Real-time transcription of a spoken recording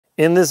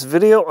In this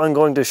video, I'm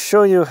going to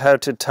show you how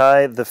to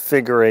tie the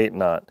figure 8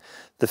 knot.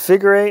 The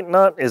figure 8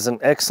 knot is an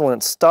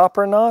excellent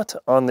stopper knot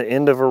on the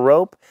end of a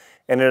rope,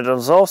 and it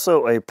is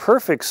also a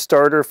perfect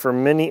starter for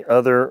many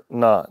other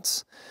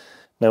knots.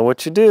 Now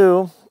what you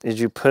do is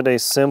you put a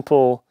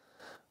simple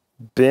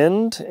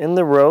bend in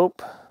the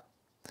rope,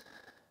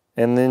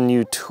 and then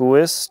you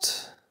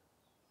twist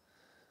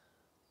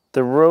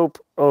the rope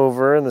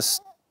over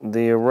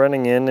the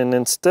running end, and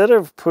instead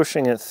of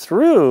pushing it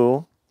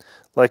through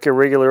like a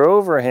regular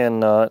overhand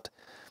knot,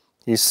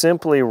 you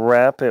simply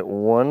wrap it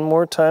one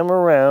more time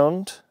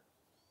around,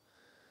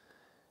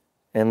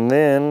 and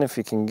then if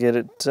you can get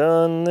it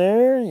done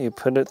there, you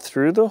put it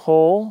through the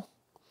hole,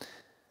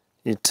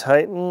 you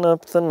tighten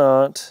up the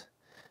knot,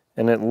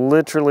 and it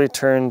literally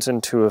turns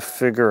into a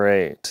figure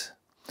 8.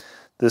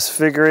 This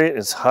figure 8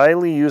 is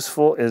highly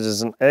useful. It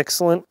is an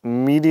excellent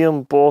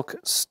medium bulk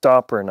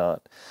stopper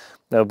knot.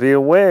 Now be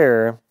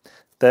aware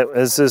that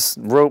as this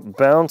rope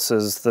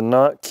bounces, the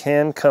knot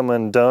can come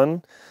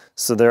undone,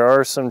 so there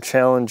are some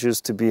challenges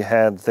to be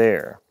had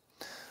there.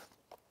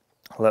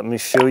 Let me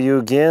show you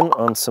again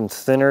on some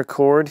thinner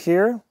cord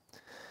here.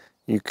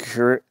 You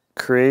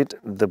create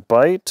the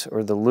bite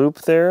or the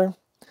loop there.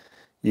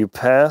 You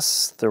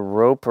pass the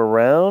rope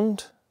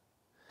around,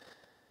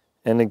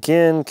 and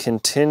again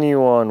continue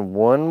on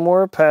one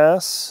more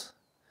pass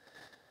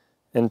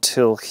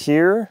until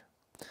here.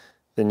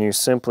 Then you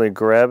simply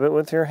grab it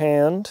with your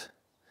hand,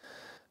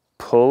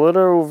 pull it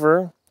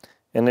over,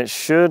 and it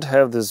should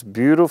have this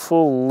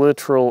beautiful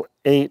literal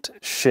 8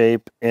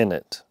 shape in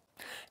it.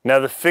 Now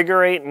the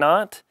figure 8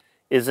 knot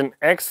is an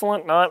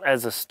excellent knot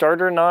as a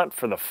starter knot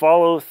for the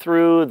follow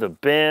through, the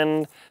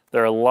bend.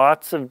 There are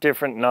lots of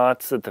different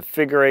knots that the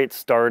figure 8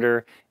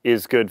 starter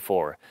is good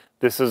for.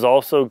 This is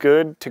also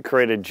good to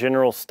create a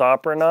general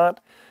stopper knot,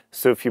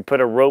 so if you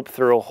put a rope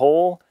through a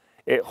hole,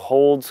 it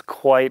holds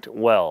quite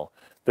well.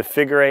 The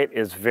figure 8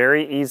 is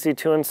very easy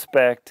to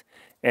inspect,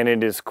 and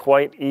it is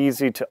quite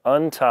easy to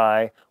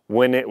untie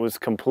when it was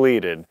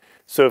completed.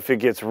 So if it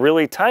gets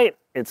really tight,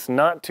 it's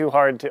not too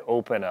hard to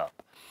open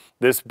up.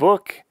 This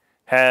book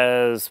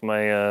has,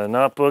 my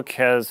knot book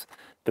has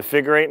the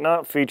figure 8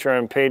 knot featured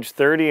on page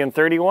 30 and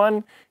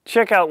 31.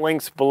 Check out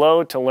links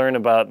below to learn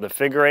about the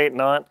figure 8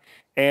 knot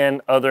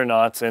and other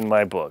knots in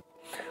my book.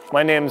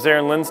 My name is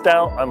Aaron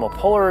Linsdau. I'm a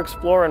polar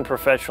explorer and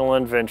professional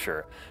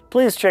adventurer.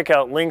 Please check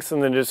out links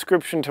in the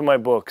description to my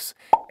books: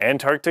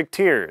 Antarctic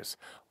Tears,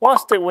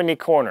 Lost at Windy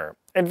Corner,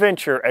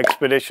 Adventure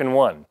Expedition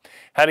 1,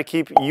 How to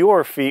Keep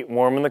Your Feet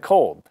Warm in the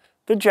Cold,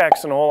 The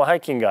Jackson Hole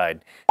Hiking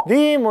Guide,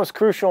 The Most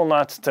Crucial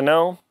Knots to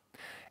Know,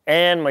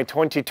 and my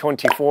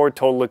 2024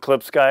 Total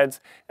Eclipse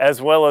Guides,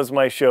 as well as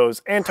my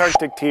shows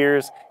Antarctic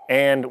Tears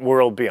and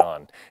World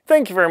Beyond.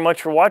 Thank you very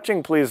much for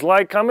watching. Please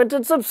like, comment,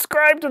 and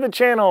subscribe to the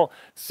channel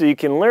so you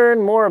can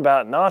learn more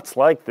about knots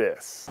like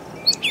this.